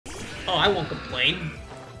Oh, I won't complain.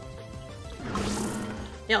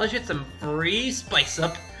 Yeah, let's get some free spice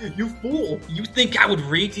up. You fool! You think I would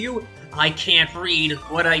read you? I can't read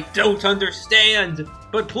what I don't understand.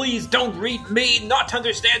 But please don't read me not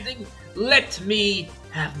understanding. Let me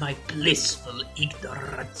have my blissful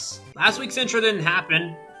ignorance. Last week's intro didn't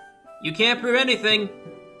happen. You can't prove anything.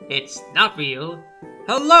 It's not real.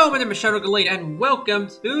 Hello, my name is Gallade, and welcome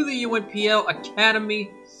to the UNPL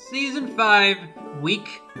Acedemy Season 5,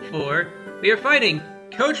 Week 4. We are fighting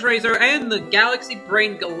Coach Razor and the Galaxy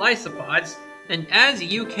Brained Golisopods, and as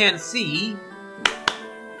you can see,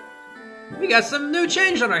 we got some new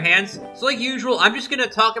change on our hands. So like usual, I'm just gonna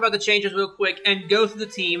talk about the changes real quick and go through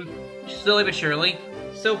the team, slowly but surely.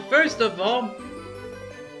 So first of all,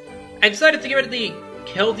 I decided to get rid of the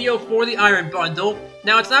Keldeo for the Iron Bundle.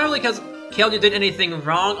 Now it's not really because Keldeo did anything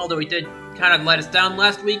wrong, although he did kind of let us down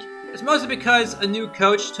last week. It's mostly because a new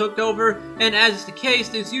coach took over, and as is the case,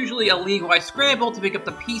 there's usually a league-wide scramble to pick up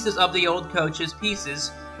the pieces of the old coach's pieces.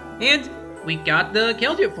 And we got the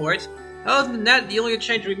Keldeo for it. Other than that, the only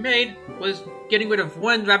change we made was getting rid of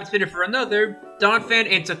one Rabbit Spinner for another, Donphan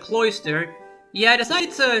into Cloyster. Yeah, I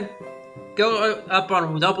decided to go up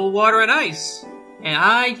on double water and ice, and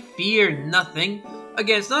I fear nothing.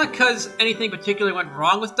 Again, it's not because anything particularly went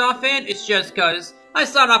wrong with Donphan, it's just because I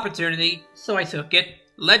saw an opportunity, so I took it.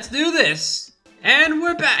 Let's do this! And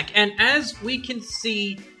we're back, and as we can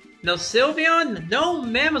see, no Sylveon, no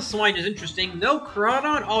Mamoswine is interesting, no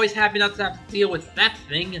Crawdon, always happy not to have to deal with that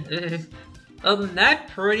thing. Other than that,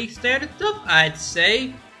 pretty standard stuff, I'd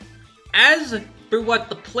say. As for what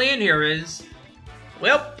the plan here is,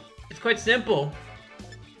 well, it's quite simple.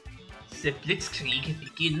 The Blitzkrieg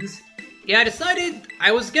begins. Yeah, I decided,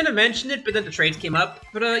 I was gonna mention it, but then the trades came up.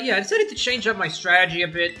 But yeah, I decided to change up my strategy a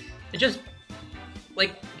bit, and just,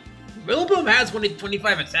 like, Rillaboom has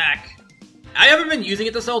 25 attack. I haven't been using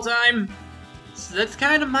it this whole time, so that's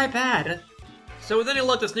kind of my bad. So with any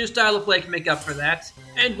luck, this new style of play can make up for that.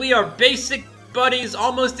 And we are basic buddies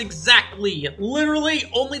almost exactly. Literally,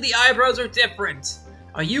 only the eyebrows are different.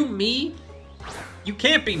 Are you me? You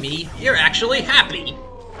can't be me. You're actually happy.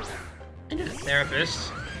 And you're a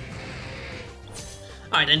therapist.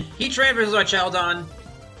 Alright then, Heatran versus our Chaldon.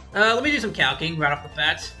 Let me do some calcing right off the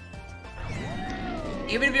bat.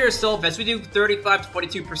 Even if you're a Soul Vest, we do 35 to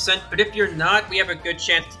 42%, but if you're not, we have a good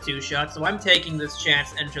chance to two-shot, so I'm taking this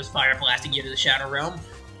chance and just Fire Blasting you to the Shadow Realm.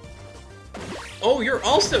 Oh, you're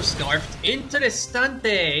also Scarfed.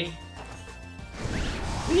 Interessante.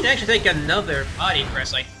 We can actually take another Body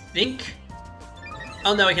Press, I think.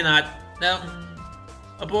 Oh, no, we cannot. No.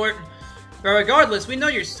 Abort. But regardless, we know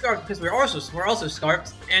you're Scarfed because we're also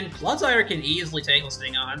Scarfed, and Clodsire can easily take this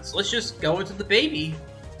thing on, so let's just go into the baby.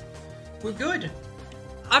 We're good.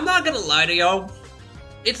 I'm not gonna lie to y'all,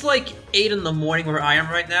 it's like 8 in the morning where I am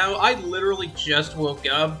right now. I literally just woke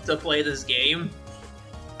up to play this game.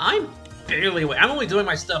 I'm barely awake. I'm only doing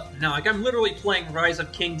my stuff now. Like, I'm literally playing Rise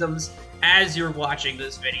of Kingdoms as you're watching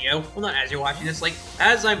this video. Well, not as you're watching this, like,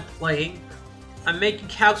 as I'm playing. I'm making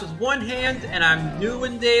calcs with one hand, and I'm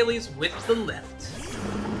doing dailies with the left.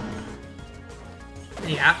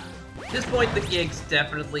 Yeah, at this point the gig's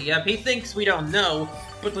definitely up. He thinks we don't know,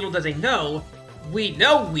 but little does he know, we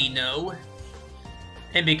know.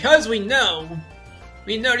 And because we know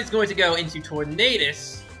he's going to go into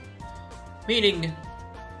Tornadus. Meaning,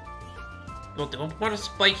 well, don't want to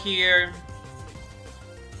spike here.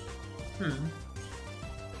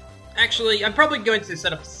 Actually, I'm probably going to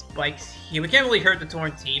set up spikes here. We can't really hurt the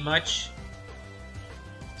Torn-T much.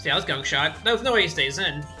 See, that was Gunk Shot. There was no way he stays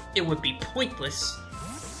in. It would be pointless.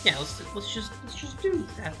 Yeah, let's just do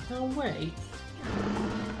that. No way.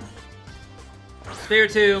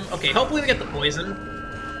 Spiritomb. Okay, hopefully we get the poison.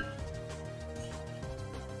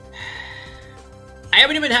 I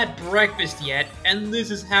haven't even had breakfast yet, and this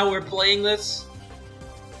is how we're playing this.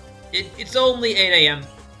 It's only 8 AM,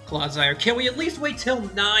 Clodsire. Can we at least wait till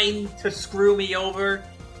 9 to screw me over?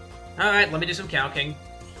 Alright, let me do some calcing.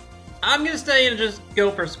 I'm gonna stay and just go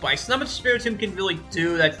for Spikes. Not much Spiritomb can really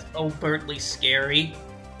do that's overtly scary.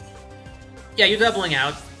 Yeah, you're doubling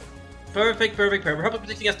out. Perfect. Probably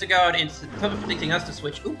predicting us to go out and probably predicting us to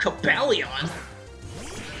switch. Ooh, Cobalion!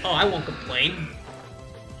 Oh, I won't complain.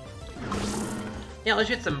 Yeah, let's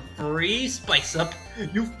get some free spice up.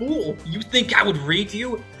 You fool! You think I would read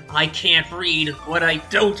you? I can't read what I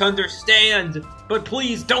don't understand. But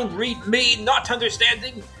please don't read me not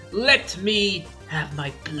understanding. Let me have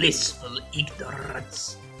my blissful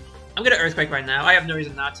ignorance. I'm gonna Earthquake right now. I have no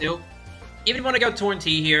reason not to. Even if you want to go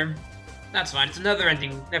Torn-T here, that's fine. It's never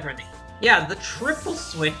ending. Yeah, the triple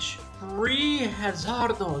switch. 3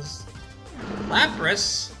 Hazardos.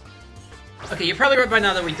 Lapras. Okay, you're probably right by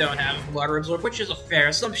now that we don't have Water Absorb, which is a fair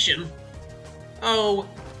assumption. Oh,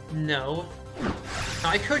 no. Now,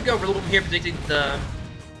 I could go Rillaboom here predicting the...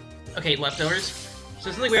 Okay, leftovers. So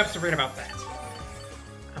it's something we have to forget about that.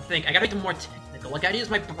 I gotta make them more technical. I gotta use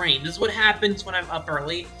my brain. This is what happens when I'm up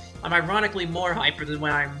early. I'm ironically more hyper than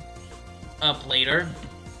when I'm up later.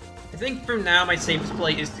 I think for now my safest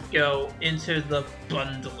play is to go into the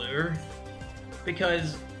Bundler.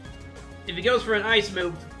 Because if he goes for an ice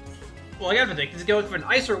move... Well, I gotta predict, does he go for an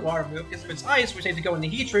ice or water move? Because if it's ice, we have to go into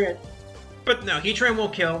Heatran. But no, Heatran will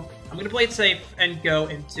kill. I'm gonna play it safe and go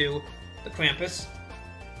into the Krampus.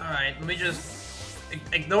 Alright, let me just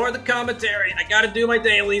ignore the commentary. I gotta do my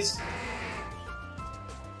dailies.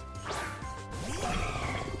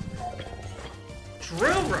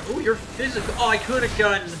 Drillbro, ooh, you're physical. Oh, I could have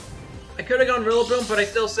gone Rillaboom, but I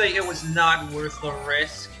still say it was not worth the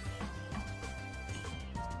risk.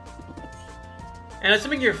 And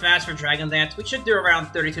assuming you're fast for Dragon Dance, we should do around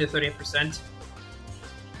 32 to 38%.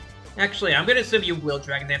 Actually, I'm gonna assume you will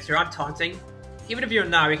Dragon Dance here. I'm taunting. Even if you're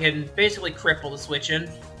not, we can basically cripple the switch in.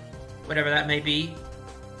 Whatever that may be.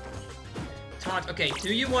 Taunt. Okay,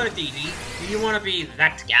 do you want a DD? Do you want to be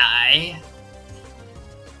that guy?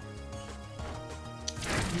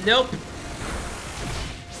 Nope.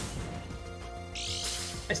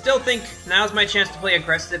 I still think now's my chance to play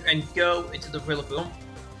aggressive and go into the Rillaboom.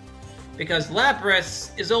 Because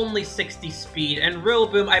Lapras is only 60 speed, and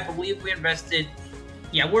Rillaboom, I believe we invested...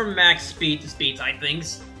 Yeah, we're max speed to speed type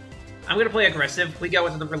things. I'm gonna play aggressive. We go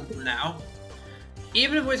into the Rillaboom now.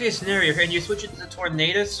 Even if it's a scenario here and you switch it to the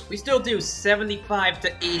Tornadus, we still do 75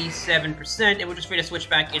 to 87%, and we're just free to switch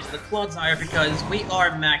back into the Clodsire because we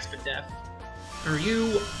are max Def. For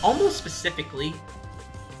you, almost specifically,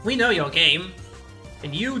 we know your game,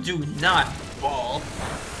 and you do not fall.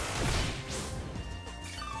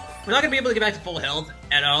 We're not gonna be able to get back to full health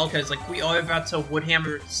at all, because like we are about to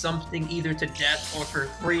Woodhammer something either to death or for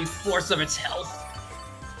 3/4 of its health.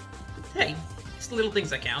 But hey, it's the little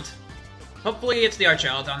things that count. Hopefully it's the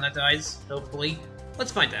Archaladon that dies. Hopefully.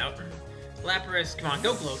 Let's find out. Lapras, come on,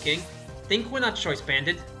 go Glow-King. Think we're not Choice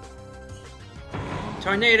Banded.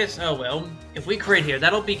 Tornadus, oh well. If we crit here,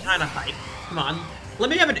 that'll be kinda hype. Come on. Let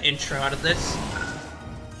me have an intro out of this.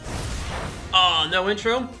 Oh, no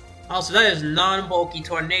intro? Also, that is non-bulky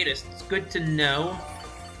Tornadus. It's good to know.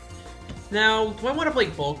 Now, do I want to play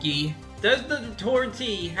bulky? Does the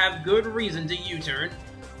Torty have good reason to U-turn?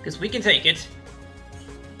 Because we can take it.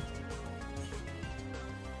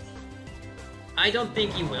 I don't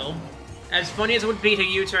think he will. As funny as it would be to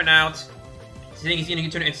U-turn out, I think he's gonna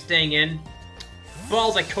U-turn and staying in.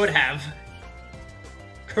 Balls I could have.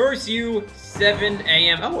 Curse you, 7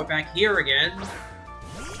 AM. Oh, we're back here again.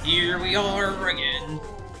 Here we are again.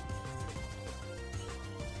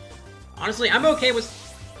 Honestly, I'm okay with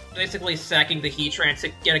basically sacking the Heatran to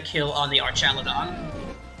get a kill on the Archaladon.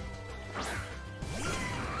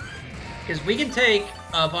 Because we can take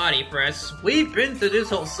a body press. We've been through this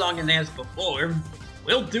whole song and dance before.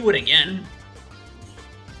 We'll do it again.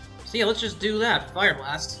 So yeah, let's just do that. Fire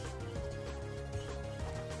Blast.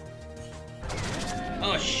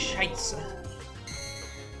 Oh, shites.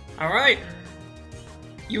 Alright.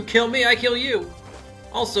 You kill me, I kill you.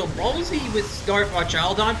 Also, ballsy with Scarf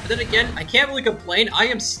Archaladon, but then again, I can't really complain. I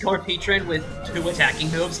am Scarf Heatran with 2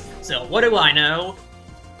 attacking moves, so what do I know?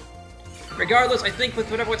 Regardless, I think with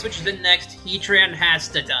whatever switches in next, Heatran has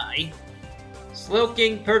to die.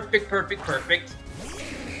 Slowking, perfect, perfect, perfect.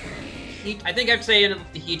 I think I'd say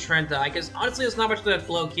the Heatran die, because honestly there's not much that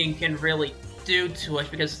Slowking can really do to us,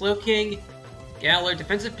 because Slowking, Galar,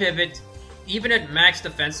 defensive pivot, even at max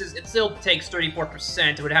defenses, it still takes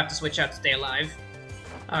 34%. It would have to switch out to stay alive.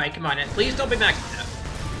 Alright, come on, and please don't be max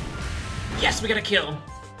def. Yes, we got a kill!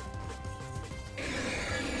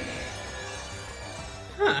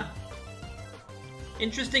 Huh.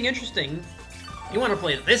 Interesting, interesting. You want to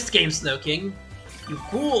play this game, Slowking? You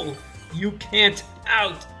fool! You can't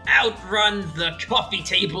outrun the coffee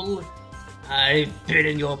table! I've been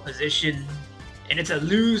in your position, and it's a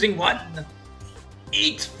losing one!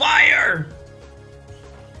 Eat fire!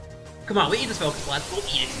 Come on, we eat this Focus Blast, we'll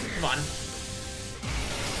eat it, come on.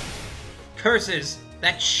 Curses!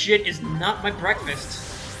 That shit is not my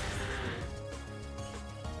breakfast.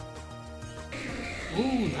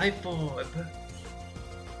 Ooh, Life Orb.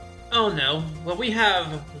 Oh no, well we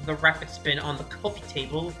have the Rapid Spin on the coffee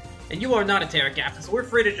table, and you are not a Terra Captain, so we're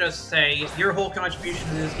free to just say your whole contribution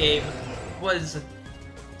to this game was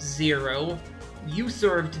 0. You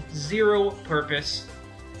served 0 purpose.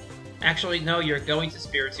 Actually, no, you're going to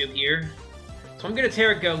Spiritomb here. So I'm gonna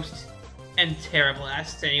Terra Ghost and Terra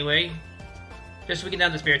Blast anyway. Just so we can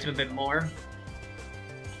down the Spiritomb a bit more.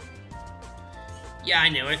 Yeah, I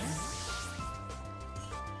knew it.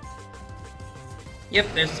 Yep,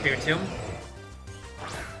 there's the Spiritomb.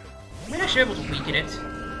 I'm actually able to weaken it.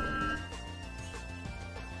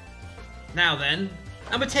 Now then,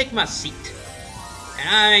 I'm gonna take my seat. And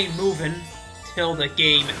I ain't moving till the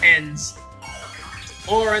game ends.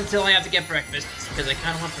 Or until I have to get breakfast, because I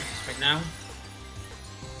kinda want breakfast right now.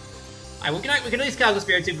 Alright, we can at least call the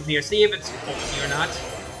Spiritomb from here, see if it's faulty or not.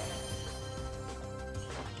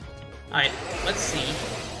 Alright, let's see.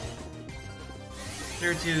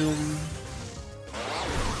 Spiritomb...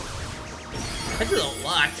 That did a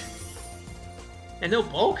lot. And no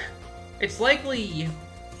bulk? It's likely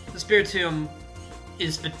the Spiritomb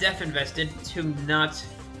is Spadef invested to not...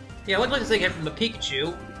 Yeah, likely to take it from the Pikachu.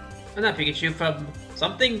 Well, not Pikachu, from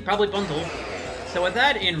something, probably Bundle. So with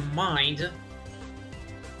that in mind...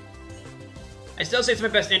 I still say it's in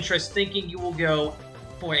my best interest, thinking you will go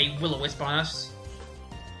for a Will-O-Wisp on us.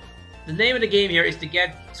 The name of the game here is to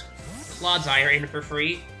get Clodsire in for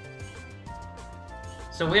free.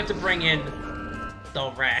 So we have to bring in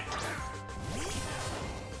the rat.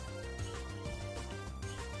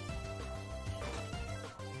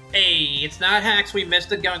 Hey, it's not hacks, we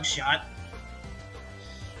missed a gunk shot.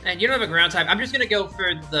 And you don't have a ground type. I'm just gonna go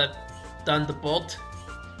for the Thunderbolt.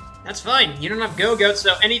 That's fine, you don't have Go-Goat,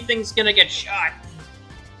 so anything's gonna get shot.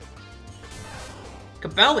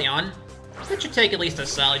 Cabellion? That should take at least a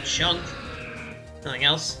solid chunk. Nothing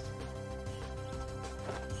else.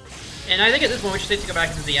 And I think at this point we should go back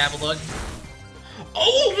into the Avalugg.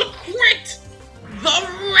 Oh, the crit!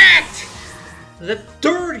 The rat! The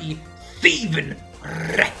dirty, thieving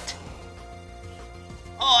rat!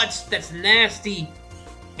 Oh, that's nasty.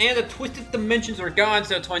 And the twisted dimensions are gone,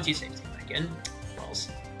 so 2016 again. Balls.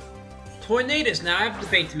 Tornadus, now I have a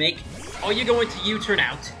debate to make. Are you going to U-turn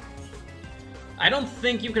out? I don't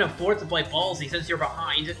think you can afford to play Ballsy since you're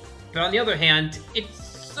behind. But on the other hand, it's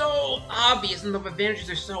so obvious and the advantages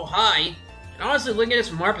are so high. And honestly, looking at this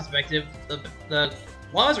from our perspective, the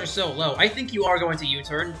flaws are so low. I think you are going to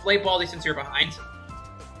U-turn, play Baldy since you're behind.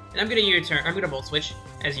 And I'm gonna U-turn, I'm gonna Volt Switch,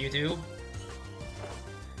 as you do.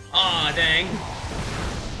 Aw, dang.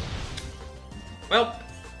 Well,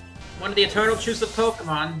 one of the eternal truths of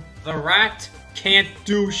Pokemon, the rat can't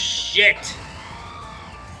do shit.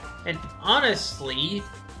 And honestly,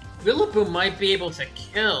 Rillaboom might be able to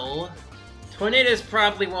kill. Tornadus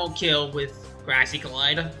probably won't kill with Grassy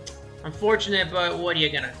Glide. Unfortunate, but what are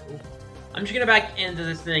you gonna do? I'm just gonna back into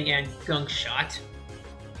this thing and Gunk Shot.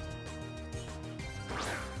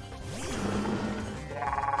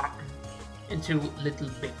 Into Little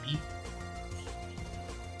Baby.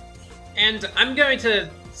 And I'm going to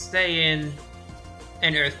stay in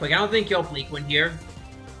an Earthquake. I don't think you'll Bleakwind here.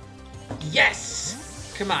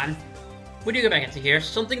 Yes! Come on. What do you go back into here?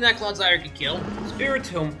 Something that Clodsire could kill.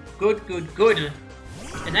 Spiritomb. Good, good, good.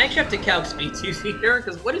 And I actually have to calc speed too here,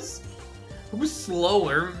 because who's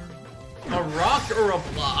slower? A rock or a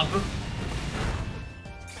blob?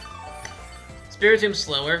 Spiritomb's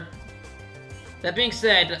slower. That being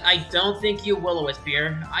said, I don't think you Will-O-Wisp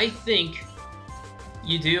here. I think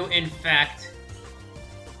you do, in fact,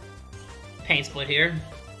 Pain Split here.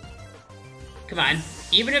 Come on.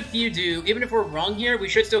 Even if you do, even if we're wrong here, we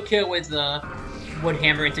should still kill with the Wood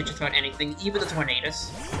Hammer into just about anything, even the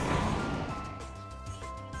Tornadus.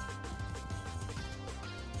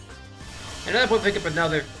 And at that point, pick up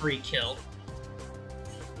another free kill.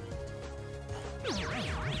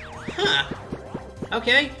 Huh.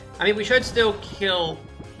 Okay. I mean, we should still kill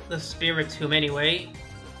the Spiritomb anyway.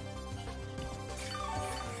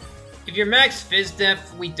 If you're max Fizz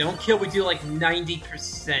Def, we don't kill, we do like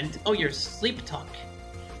 90%. Oh, you're Sleep Talk.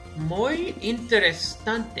 Muy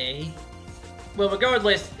interesante. Well,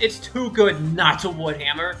 regardless, it's too good not to Wood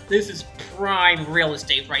Hammer. This is prime real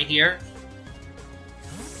estate right here.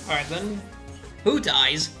 Alright then. Who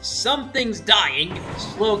dies? Something's dying.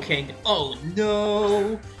 Slowking. Oh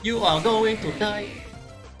no! You are going to die.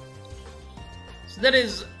 So that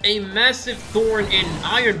is a massive thorn in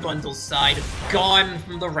Iron Bundle's side, gone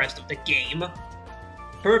from the rest of the game.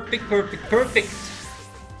 Perfect, perfect, perfect.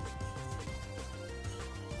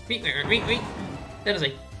 That is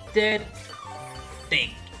a dead thing.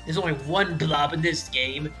 There's only one blob in this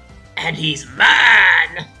game, and he's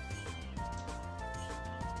mine!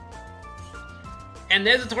 And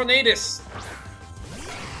there's a Tornadus.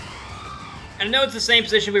 And I know it's the same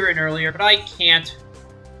position we were in earlier, but I can't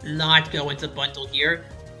not go into Bundle here.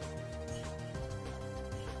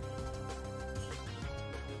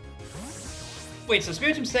 Wait, so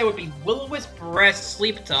Spiritomb say would be Will-O-Wisp, Rest,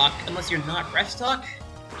 Sleep Talk, unless you're not Rest Talk?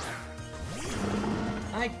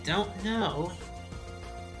 I don't know.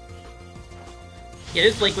 Yeah,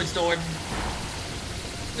 this Bleakwood Storm.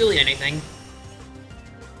 really anything.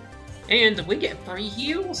 And we get free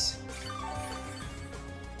heals.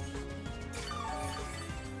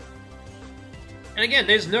 And again,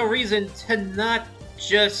 there's no reason to not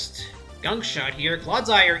just Gunk Shot here.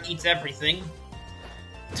 Clodsire eats everything.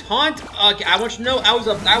 Taunt. Okay, I want you to know I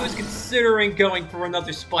was considering going for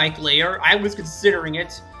another spike layer. I was considering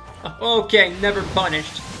it. Okay, never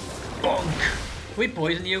punished. Bonk. Can we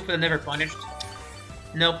poison you for the never punished?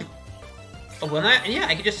 Nope. Oh, well, yeah,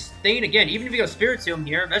 I could just stain again. Even if you go Spiritomb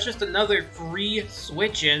here, that's just another free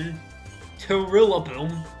switch-in to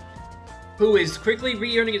Rillaboom, who is quickly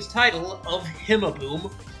re-earning its title of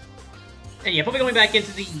Himaboom. And yeah, probably going back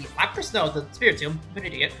into the LAPRAS? No, the Spiritomb. I'm an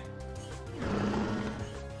idiot.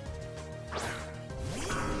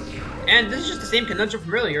 And this is just the same conundrum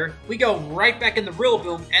from earlier. We go right back into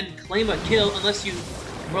Rillaboom and claim a kill unless you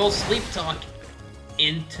roll Sleep Talk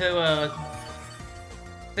into a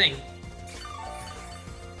thing.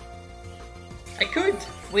 I could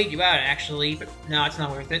wait you out, actually, but no, it's not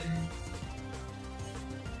worth it.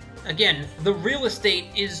 Again, the real estate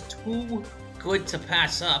is too good to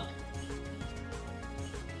pass up.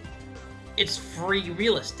 It's free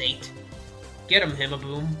real estate. Get him,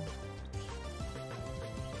 Himaboom.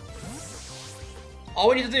 All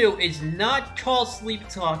we need to do is not call Sleep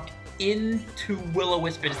Talk into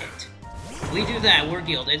Will-O-Wisp and hit. If we do that, we're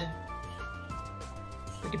gilded.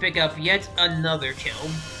 We can pick up yet another kill.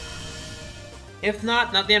 If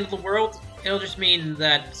not the end of the world. It'll just mean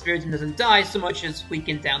that Spiritomb doesn't die so much as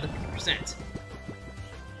weaken down to 50%.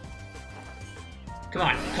 Come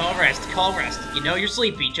on, call rest, call rest. You know you're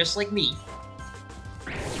sleepy, just like me.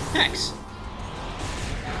 Hex.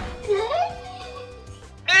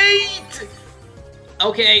 8!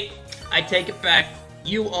 Okay, I take it back.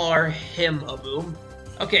 You are Himaboom.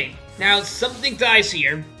 Okay, now something dies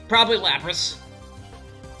here. Probably LAPRAS.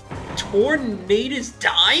 Tornadus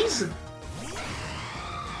dies?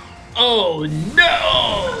 Oh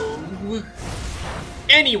no!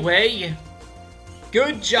 Anyway,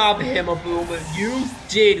 good job, Himaboom. You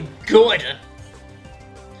did good.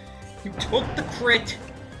 You took the crit,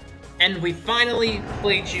 and we finally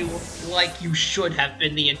played you like you should have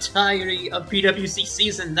been the entirety of PWC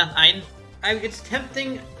Season 9. It's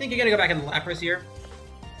tempting. I think you're gonna go back into LAPRAS here.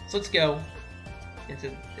 So let's go into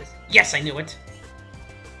this. Yes, I knew it.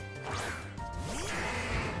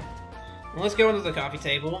 Well, let's go into the coffee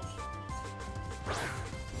table.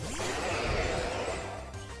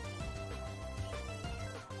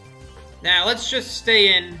 Now, let's just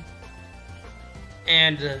stay in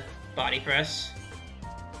and body press.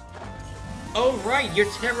 Oh, right, you're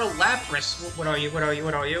Terra LAPRAS. What are you? What are you?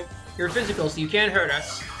 What are you? You're physical, so you can't hurt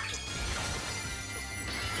us.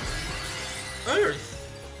 Earth.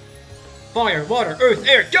 Fire, water, earth,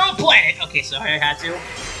 air, go planet! Okay, sorry, I had to.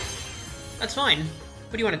 That's fine.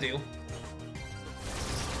 What do you want to do?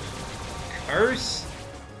 Curse?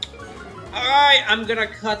 Alright, I'm gonna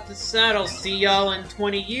cut the saddle. See y'all in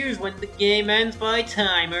 20 years when the game ends by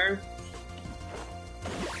timer.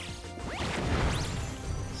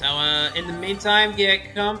 So, in the meantime,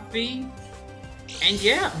 get comfy. And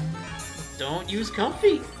yeah, don't use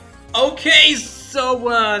comfy. Okay,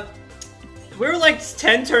 so, we're like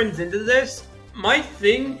 10 turns into this. My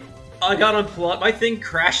thing got unplugged. My thing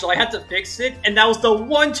crashed, so I had to fix it. And that was the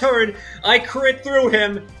one turn I crit through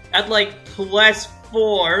him at like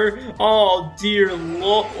 +4. Oh dear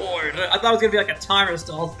lord. I thought it was gonna be like a timer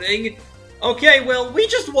stall thing. Okay, well, we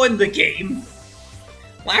just won the game.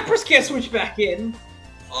 LAPRAS can't switch back in.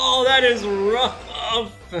 Oh, that is rough.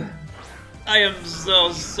 I am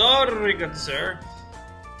so sorry, good sir.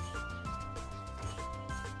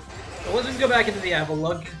 Well, let's just go back into the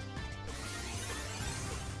Avalugg.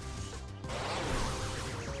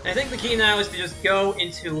 I think the key now is to just go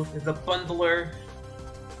into the Bundler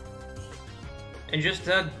and just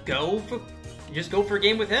go for a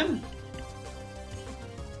game with him.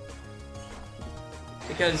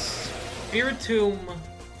 Because Spiritomb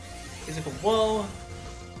is like a wall.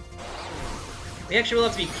 We actually will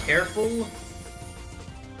have to be careful.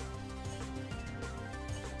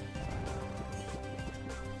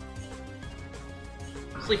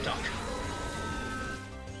 Sleep Talk.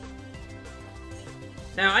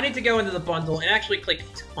 Now, I need to go into the bundle and actually click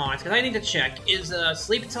Taunt, because I need to check. Is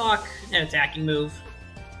Sleep Talk an attacking move?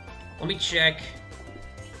 Let me check.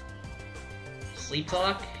 Sleep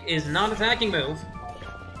Talk is not an attacking move.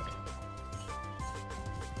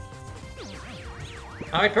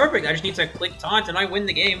 Alright, perfect. I just need to click Taunt and I win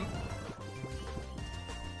the game.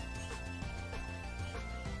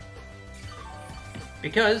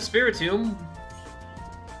 Because Spiritomb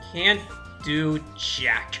can't do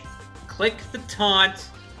jack. Click the taunt.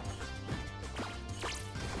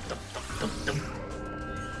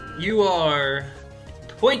 You are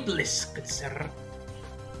pointless, good sir.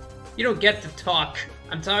 You don't get to talk.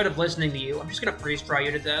 I'm tired of listening to you. I'm just gonna freeze dry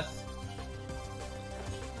you to death.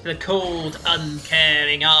 The cold,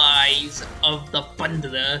 uncaring eyes of the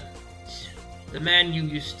bundler. The man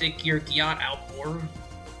you stick your yacht out for.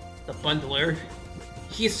 The bundler.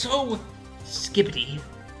 He is so skippity.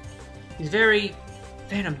 He's very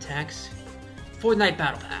Phantom Tax. Fortnite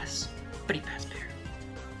Battle Pass. Pretty fast pair.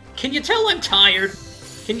 Can you tell I'm tired?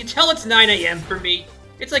 Can you tell it's 9 AM for me?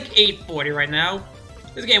 It's like 8:40 right now.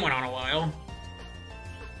 This game went on a while.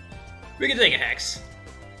 We can take a hex.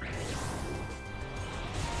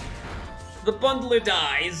 The bundler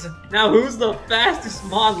dies. Now who's the fastest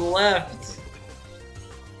mod left?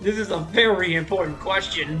 This is a very important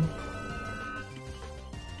question.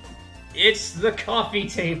 It's the coffee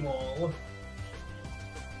table.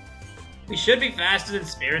 We should be faster than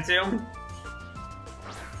Spiritomb.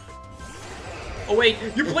 Oh wait,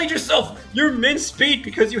 you played yourself! You're min speed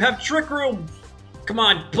because you have Trick Room! Come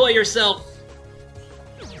on, play yourself!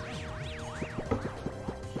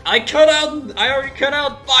 I already cut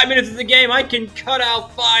out 5 minutes of the game, I can cut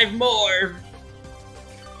out 5 more!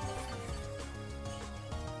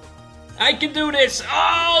 I can do this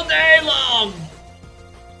all day long!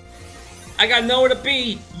 I got nowhere to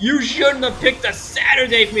be! You shouldn't have picked a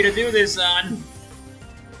Saturday for me to do this on!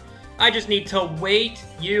 I just need to wait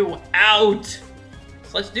you out!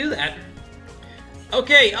 So let's do that.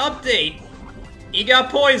 Okay, update! He got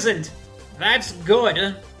poisoned! That's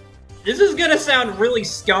good. This is gonna sound really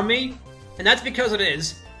scummy, and that's because it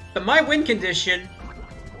is. But my win condition...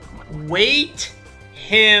 wait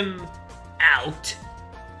him out.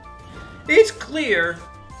 It's clear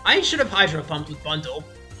I should have Hydro Pumped with Bundle.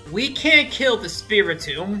 We can't kill the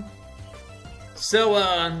Spiritomb. So,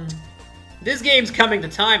 this game's coming to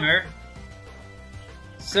timer.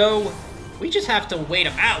 So, we just have to wait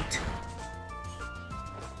him out.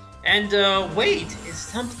 And, wait is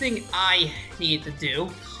something I need to do.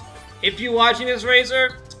 If you're watching this,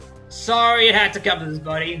 Razor, sorry it had to come to this,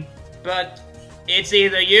 buddy. But, it's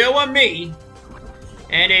either you or me.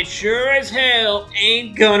 And it sure as hell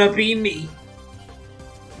ain't gonna be me.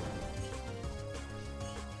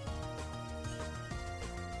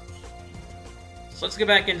 So let's get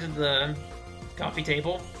back into the coffee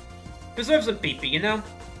table. Preserve some pee-pee, you know?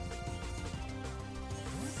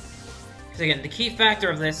 Because again, the key factor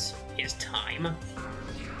of this is time.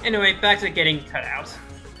 Anyway, back to getting cut out.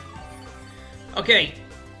 Okay,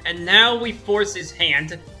 and now we force his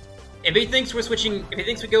hand. If he thinks we're switching, if he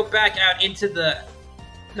thinks we go back out into the...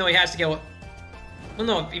 No, he has to go... Well,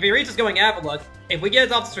 no, if he reads us going Avalok, if we get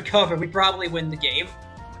off this recover, we probably win the game.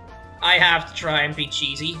 I have to try and be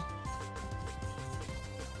cheesy.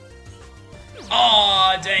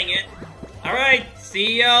 Aw, dang it. Alright,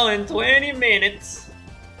 see y'all in 20 minutes.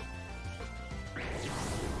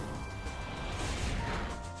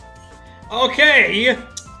 Okay,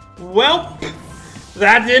 well,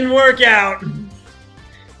 that didn't work out.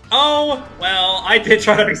 Oh, well, I did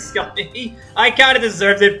try to be scummy. I kinda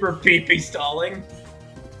deserved it for pee-pee stalling.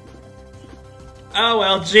 Oh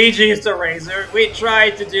well, GG's to Razor. We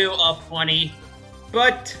tried to do a funny,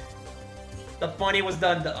 but the funny was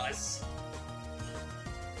done to us.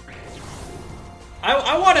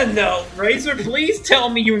 I want to know, Razor, please tell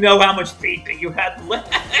me you know how much pee-pee you had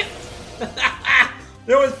left.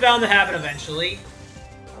 It was bound to happen eventually.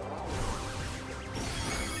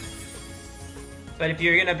 But if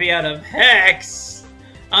you're gonna be out of Hex,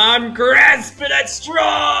 I'm grasping at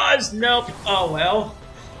straws! Nope. Oh well.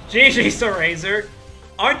 GG's to Razor.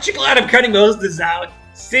 Aren't you glad I'm cutting most of this out?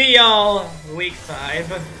 See y'all week 5.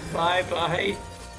 Bye-bye.